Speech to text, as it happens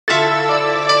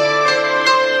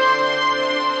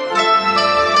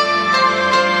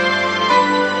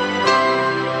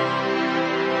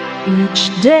Each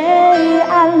day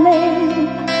I live,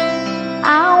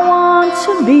 I want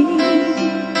to be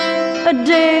a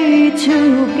day to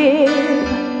give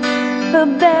the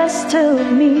best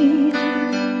of me.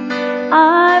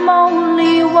 I'm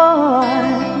only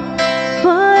one,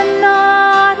 but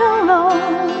not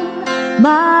alone.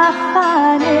 My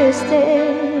finest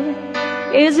day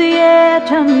is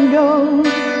yet undone.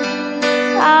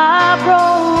 I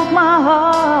broke my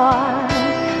heart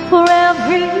for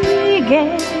every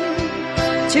game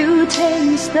to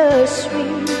taste the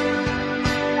sweet.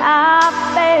 I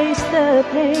face the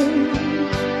pain,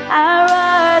 I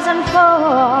rise and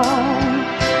fall.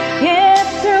 Yet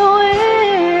through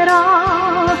it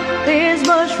all, this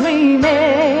much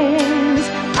remains.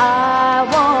 I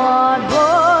want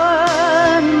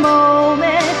one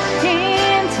moment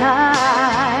in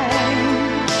time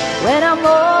when I'm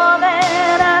more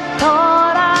than I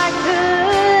thought I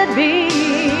could be.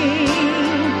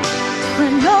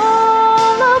 When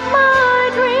all of my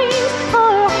dreams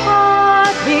are a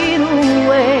heartbeat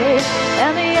away,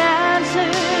 and the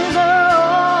answers are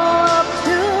all up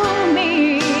to me.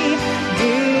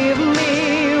 Give me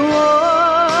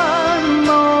one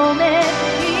moment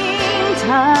in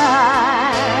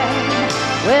time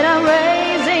when I'm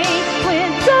raising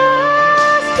with destiny.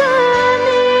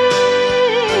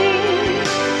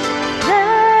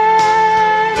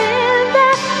 Then in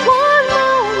that one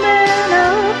moment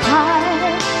of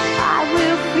time, I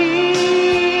will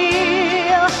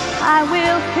feel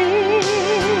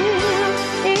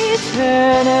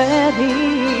eternity.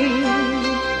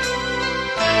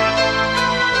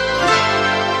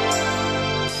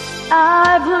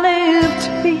 I've lived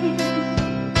to be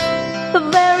the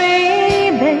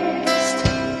very best.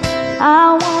 I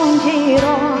want it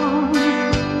all,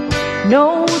 no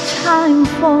time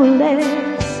for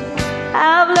less.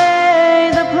 I've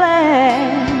laid the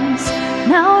plans,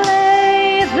 now